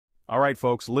Alright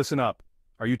folks, listen up.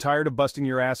 Are you tired of busting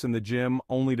your ass in the gym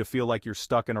only to feel like you're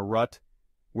stuck in a rut?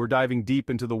 We're diving deep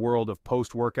into the world of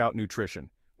post-workout nutrition.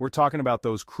 We're talking about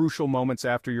those crucial moments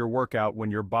after your workout when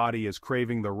your body is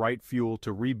craving the right fuel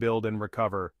to rebuild and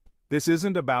recover. This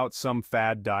isn't about some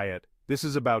fad diet. This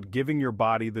is about giving your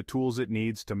body the tools it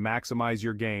needs to maximize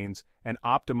your gains and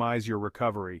optimize your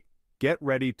recovery. Get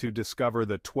ready to discover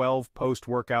the 12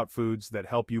 post-workout foods that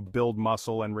help you build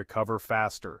muscle and recover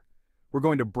faster. We're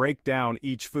going to break down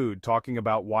each food, talking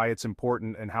about why it's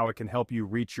important and how it can help you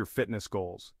reach your fitness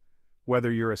goals.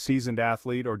 Whether you're a seasoned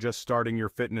athlete or just starting your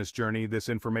fitness journey, this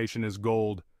information is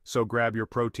gold. So grab your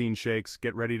protein shakes,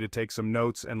 get ready to take some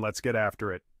notes, and let's get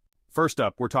after it. First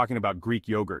up, we're talking about Greek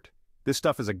yogurt. This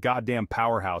stuff is a goddamn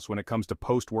powerhouse when it comes to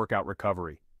post-workout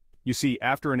recovery. You see,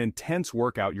 after an intense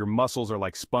workout, your muscles are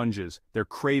like sponges. They're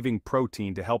craving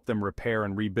protein to help them repair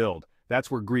and rebuild.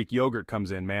 That's where Greek yogurt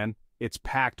comes in, man. It's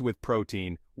packed with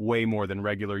protein, way more than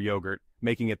regular yogurt,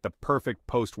 making it the perfect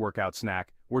post-workout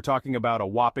snack. We're talking about a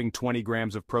whopping 20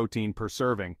 grams of protein per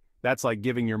serving. That's like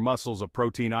giving your muscles a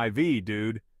protein IV,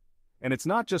 dude. And it's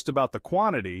not just about the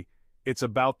quantity, it's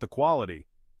about the quality.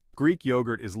 Greek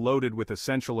yogurt is loaded with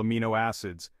essential amino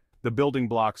acids, the building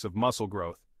blocks of muscle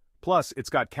growth. Plus, it's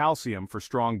got calcium for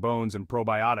strong bones and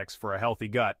probiotics for a healthy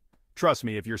gut. Trust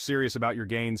me, if you're serious about your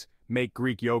gains, make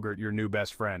Greek yogurt your new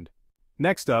best friend.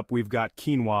 Next up, we've got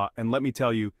quinoa, and let me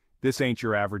tell you, this ain't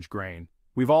your average grain.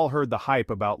 We've all heard the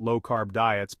hype about low-carb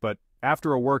diets, but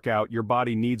after a workout, your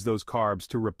body needs those carbs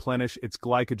to replenish its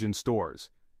glycogen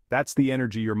stores. That's the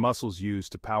energy your muscles use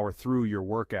to power through your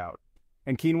workout.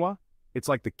 And quinoa? It's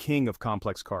like the king of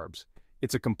complex carbs.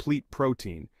 It's a complete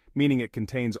protein, meaning it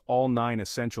contains all 9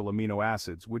 essential amino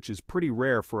acids, which is pretty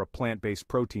rare for a plant-based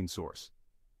protein source.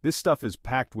 This stuff is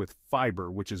packed with fiber,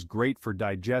 which is great for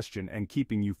digestion and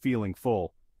keeping you feeling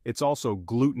full. It's also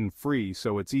gluten-free,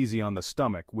 so it's easy on the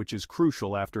stomach, which is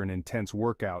crucial after an intense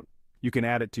workout. You can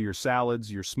add it to your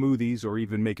salads, your smoothies, or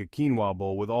even make a quinoa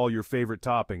bowl with all your favorite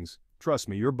toppings. Trust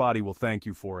me, your body will thank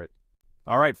you for it.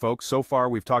 Alright folks, so far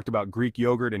we've talked about Greek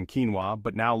yogurt and quinoa,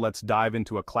 but now let's dive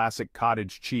into a classic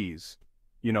cottage cheese.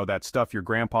 You know, that stuff your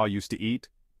grandpa used to eat?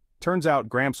 Turns out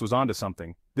Gramps was onto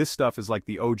something. This stuff is like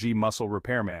the OG muscle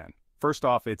repairman. First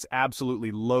off, it's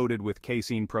absolutely loaded with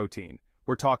casein protein.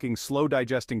 We're talking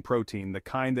slow-digesting protein, the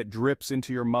kind that drips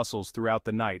into your muscles throughout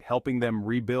the night, helping them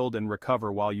rebuild and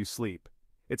recover while you sleep.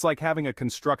 It's like having a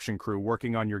construction crew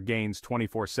working on your gains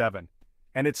 24/7.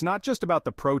 And it's not just about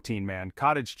the protein, man.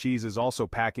 Cottage cheese is also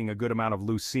packing a good amount of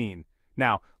leucine.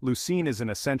 Now, leucine is an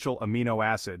essential amino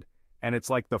acid, and it's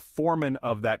like the foreman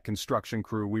of that construction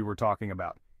crew we were talking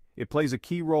about. It plays a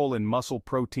key role in muscle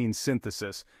protein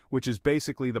synthesis, which is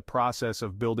basically the process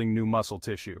of building new muscle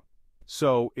tissue.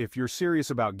 So, if you're serious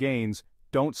about gains,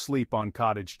 don't sleep on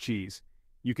cottage cheese.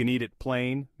 You can eat it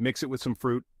plain, mix it with some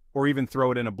fruit, or even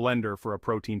throw it in a blender for a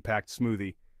protein-packed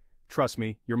smoothie. Trust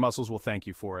me, your muscles will thank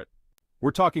you for it.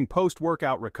 We're talking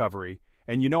post-workout recovery,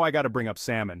 and you know I gotta bring up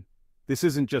salmon. This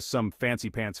isn't just some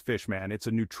fancy-pants fish, man. It's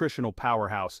a nutritional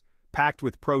powerhouse, packed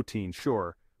with protein,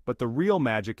 sure, but the real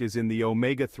magic is in the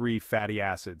omega-3 fatty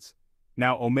acids.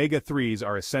 Now, omega-3s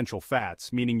are essential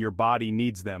fats, meaning your body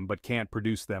needs them but can't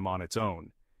produce them on its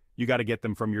own. You gotta get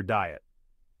them from your diet.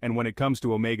 And when it comes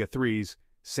to omega-3s,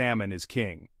 salmon is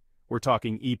king. We're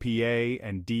talking EPA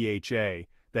and DHA,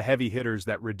 the heavy hitters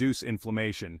that reduce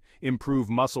inflammation, improve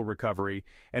muscle recovery,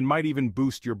 and might even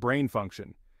boost your brain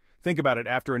function. Think about it,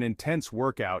 after an intense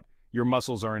workout, your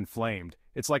muscles are inflamed.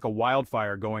 It's like a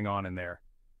wildfire going on in there.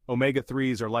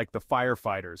 Omega-3s are like the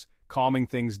firefighters, calming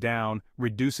things down,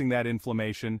 reducing that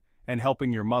inflammation, and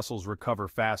helping your muscles recover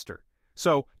faster.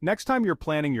 So, next time you're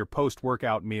planning your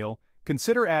post-workout meal,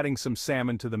 consider adding some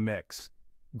salmon to the mix.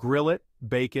 Grill it,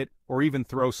 bake it, or even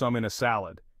throw some in a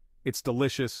salad. It's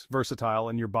delicious, versatile,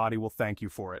 and your body will thank you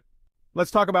for it.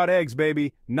 Let's talk about eggs,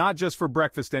 baby. Not just for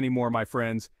breakfast anymore, my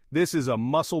friends. This is a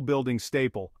muscle-building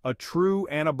staple, a true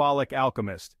anabolic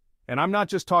alchemist. And I'm not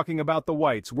just talking about the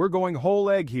whites, we're going whole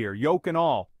egg here, yolk and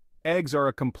all. Eggs are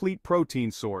a complete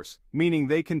protein source, meaning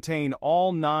they contain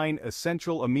all 9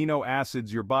 essential amino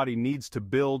acids your body needs to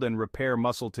build and repair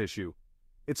muscle tissue.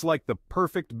 It's like the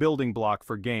perfect building block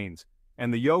for gains.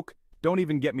 And the yolk? Don't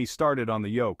even get me started on the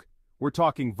yolk. We're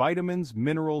talking vitamins,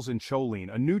 minerals, and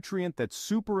choline, a nutrient that's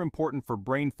super important for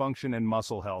brain function and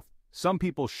muscle health. Some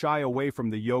people shy away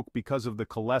from the yolk because of the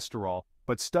cholesterol,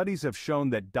 but studies have shown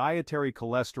that dietary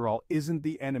cholesterol isn't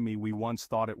the enemy we once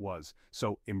thought it was.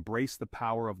 So embrace the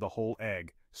power of the whole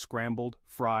egg. Scrambled,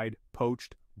 fried,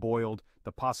 poached, boiled,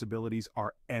 the possibilities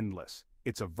are endless.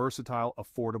 It's a versatile,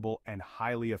 affordable, and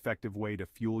highly effective way to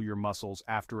fuel your muscles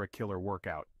after a killer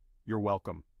workout. You're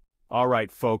welcome.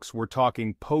 Alright folks, we're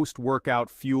talking post-workout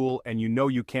fuel and you know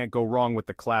you can't go wrong with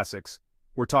the classics.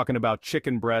 We're talking about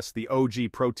chicken breast, the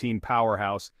OG protein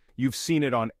powerhouse. You've seen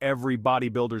it on every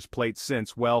bodybuilder's plate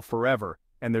since, well, forever,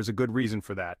 and there's a good reason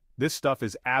for that. This stuff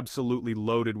is absolutely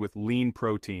loaded with lean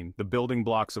protein, the building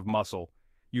blocks of muscle.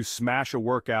 You smash a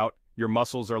workout, your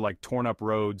muscles are like torn up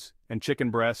roads, and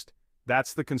chicken breast,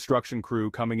 that's the construction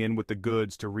crew coming in with the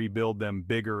goods to rebuild them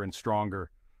bigger and stronger.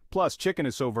 Plus, chicken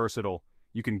is so versatile.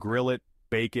 You can grill it,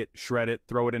 bake it, shred it,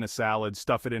 throw it in a salad,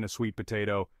 stuff it in a sweet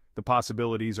potato. The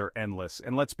possibilities are endless,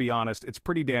 and let's be honest, it's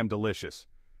pretty damn delicious.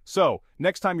 So,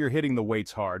 next time you're hitting the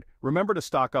weights hard, remember to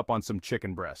stock up on some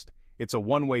chicken breast. It's a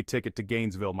one-way ticket to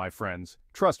Gainesville, my friends.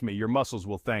 Trust me, your muscles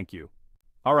will thank you.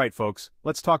 Alright folks,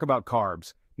 let's talk about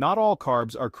carbs. Not all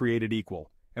carbs are created equal,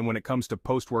 and when it comes to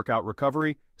post-workout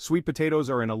recovery, sweet potatoes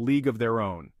are in a league of their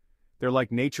own. They're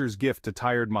like nature's gift to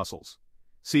tired muscles.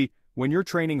 See, when you're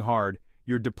training hard,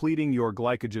 you're depleting your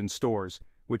glycogen stores,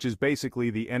 which is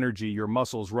basically the energy your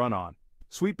muscles run on.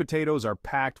 Sweet potatoes are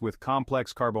packed with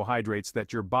complex carbohydrates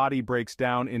that your body breaks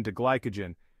down into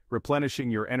glycogen,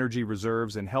 replenishing your energy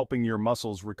reserves and helping your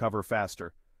muscles recover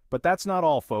faster. But that's not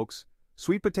all, folks.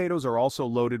 Sweet potatoes are also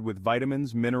loaded with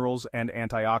vitamins, minerals, and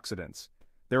antioxidants.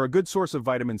 They're a good source of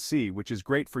vitamin C, which is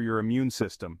great for your immune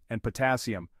system, and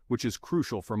potassium, which is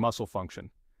crucial for muscle function.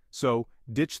 So,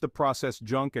 ditch the processed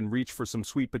junk and reach for some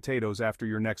sweet potatoes after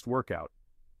your next workout.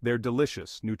 They're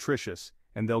delicious, nutritious,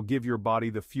 and they'll give your body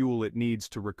the fuel it needs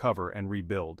to recover and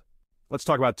rebuild. Let's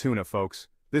talk about tuna, folks.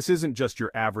 This isn't just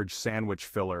your average sandwich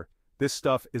filler. This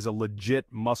stuff is a legit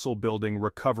muscle-building,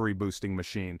 recovery-boosting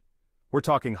machine. We're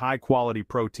talking high-quality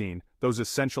protein, those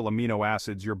essential amino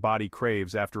acids your body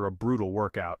craves after a brutal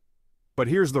workout. But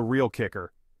here's the real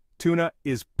kicker. Tuna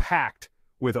is packed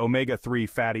with omega-3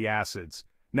 fatty acids.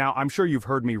 Now, I'm sure you've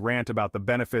heard me rant about the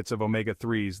benefits of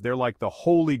omega-3s. They're like the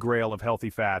holy grail of healthy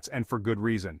fats, and for good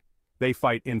reason. They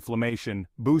fight inflammation,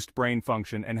 boost brain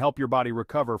function, and help your body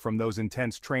recover from those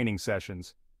intense training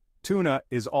sessions. Tuna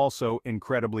is also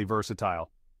incredibly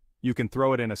versatile. You can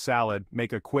throw it in a salad,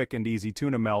 make a quick and easy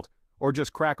tuna melt, or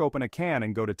just crack open a can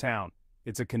and go to town.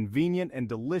 It's a convenient and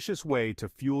delicious way to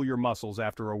fuel your muscles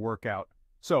after a workout.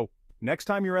 So, next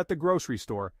time you're at the grocery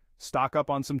store, stock up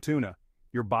on some tuna.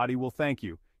 Your body will thank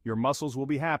you, your muscles will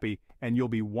be happy, and you'll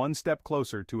be one step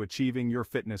closer to achieving your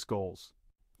fitness goals.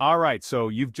 Alright, so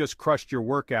you've just crushed your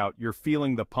workout, you're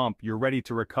feeling the pump, you're ready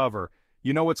to recover.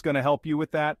 You know what's going to help you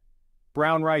with that?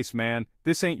 Brown rice, man.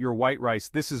 This ain't your white rice,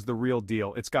 this is the real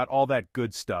deal. It's got all that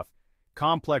good stuff.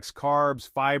 Complex carbs,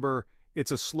 fiber,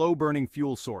 it's a slow-burning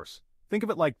fuel source. Think of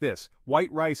it like this.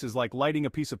 White rice is like lighting a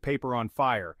piece of paper on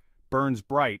fire. Burns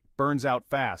bright, burns out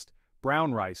fast.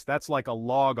 Brown rice, that's like a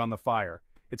log on the fire.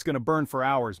 It's gonna burn for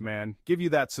hours, man. Give you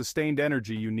that sustained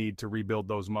energy you need to rebuild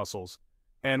those muscles.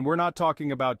 And we're not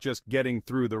talking about just getting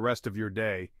through the rest of your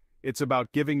day. It's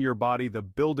about giving your body the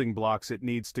building blocks it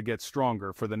needs to get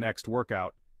stronger for the next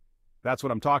workout. That's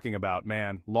what I'm talking about,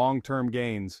 man. Long-term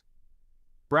gains.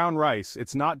 Brown rice,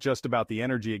 it's not just about the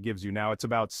energy it gives you now, it's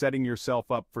about setting yourself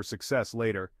up for success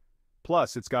later.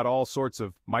 Plus, it's got all sorts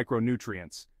of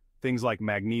micronutrients. Things like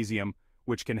magnesium,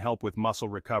 which can help with muscle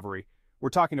recovery. We're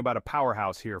talking about a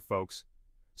powerhouse here, folks.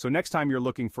 So next time you're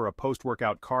looking for a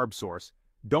post-workout carb source,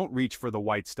 don't reach for the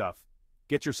white stuff.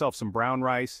 Get yourself some brown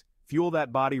rice, fuel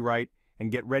that body right,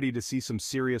 and get ready to see some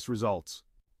serious results.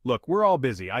 Look, we're all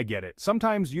busy, I get it.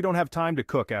 Sometimes you don't have time to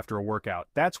cook after a workout.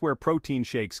 That's where protein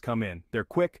shakes come in. They're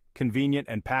quick, convenient,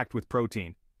 and packed with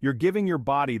protein. You're giving your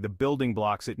body the building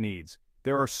blocks it needs.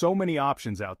 There are so many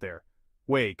options out there.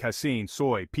 Whey, casein,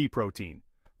 soy, pea protein.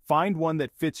 Find one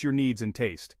that fits your needs and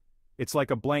taste. It's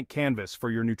like a blank canvas for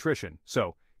your nutrition.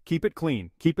 So, keep it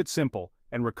clean, keep it simple,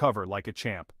 and recover like a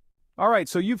champ. Alright,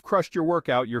 so you've crushed your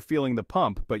workout, you're feeling the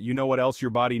pump, but you know what else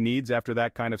your body needs after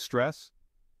that kind of stress?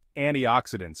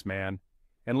 Antioxidants, man.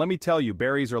 And let me tell you,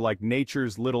 berries are like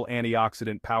nature's little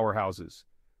antioxidant powerhouses.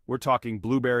 We're talking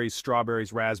blueberries,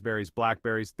 strawberries, raspberries,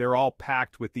 blackberries. They're all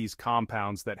packed with these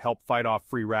compounds that help fight off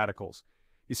free radicals.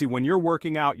 You see, when you're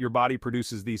working out, your body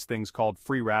produces these things called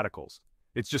free radicals.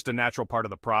 It's just a natural part of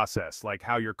the process, like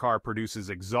how your car produces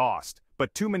exhaust.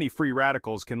 But too many free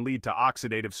radicals can lead to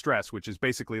oxidative stress, which is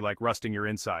basically like rusting your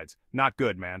insides. Not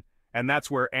good, man. And that's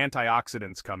where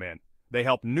antioxidants come in. They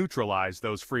help neutralize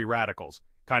those free radicals,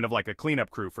 kind of like a cleanup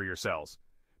crew for your cells.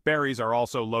 Berries are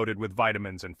also loaded with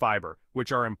vitamins and fiber,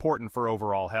 which are important for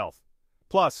overall health.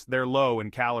 Plus, they're low in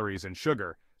calories and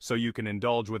sugar, so you can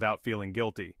indulge without feeling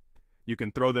guilty. You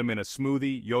can throw them in a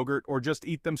smoothie, yogurt, or just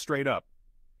eat them straight up.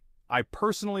 I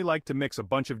personally like to mix a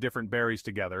bunch of different berries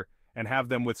together and have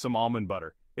them with some almond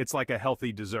butter. It's like a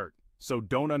healthy dessert, so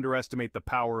don't underestimate the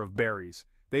power of berries.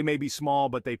 They may be small,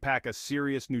 but they pack a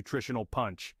serious nutritional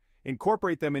punch.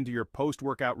 Incorporate them into your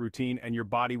post-workout routine and your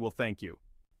body will thank you.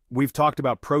 We've talked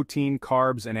about protein,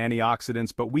 carbs, and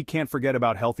antioxidants, but we can't forget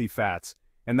about healthy fats.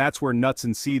 And that's where nuts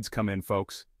and seeds come in,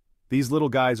 folks. These little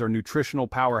guys are nutritional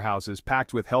powerhouses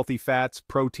packed with healthy fats,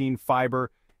 protein,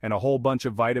 fiber, and a whole bunch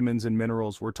of vitamins and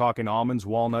minerals. We're talking almonds,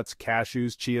 walnuts,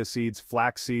 cashews, chia seeds,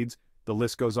 flax seeds, the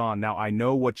list goes on. Now I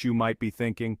know what you might be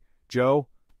thinking. Joe,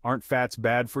 aren't fats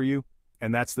bad for you?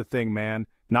 And that's the thing, man.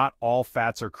 Not all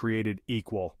fats are created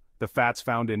equal. The fats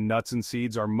found in nuts and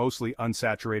seeds are mostly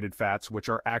unsaturated fats, which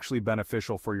are actually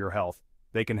beneficial for your health.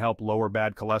 They can help lower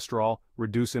bad cholesterol,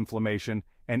 reduce inflammation,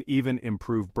 and even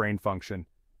improve brain function.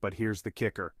 But here's the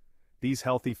kicker. These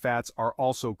healthy fats are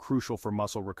also crucial for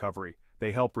muscle recovery.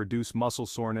 They help reduce muscle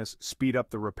soreness, speed up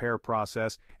the repair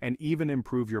process, and even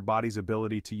improve your body's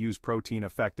ability to use protein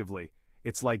effectively.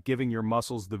 It's like giving your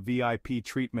muscles the VIP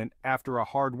treatment after a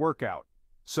hard workout.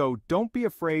 So don't be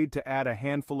afraid to add a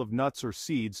handful of nuts or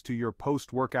seeds to your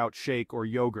post-workout shake or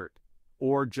yogurt,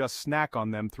 or just snack on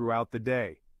them throughout the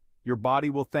day. Your body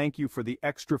will thank you for the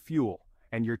extra fuel,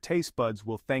 and your taste buds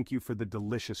will thank you for the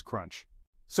delicious crunch.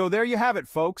 So there you have it,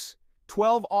 folks.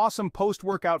 12 awesome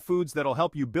post-workout foods that'll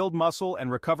help you build muscle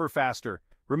and recover faster.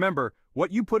 Remember,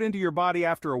 what you put into your body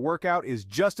after a workout is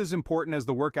just as important as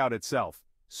the workout itself.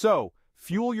 So,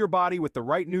 fuel your body with the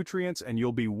right nutrients and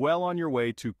you'll be well on your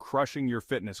way to crushing your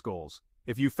fitness goals.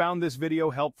 If you found this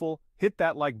video helpful, hit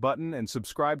that like button and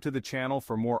subscribe to the channel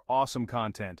for more awesome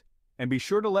content. And be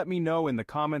sure to let me know in the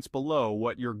comments below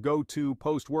what your go-to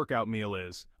post-workout meal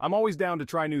is. I'm always down to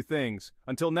try new things.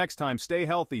 Until next time, stay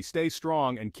healthy, stay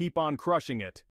strong, and keep on crushing it.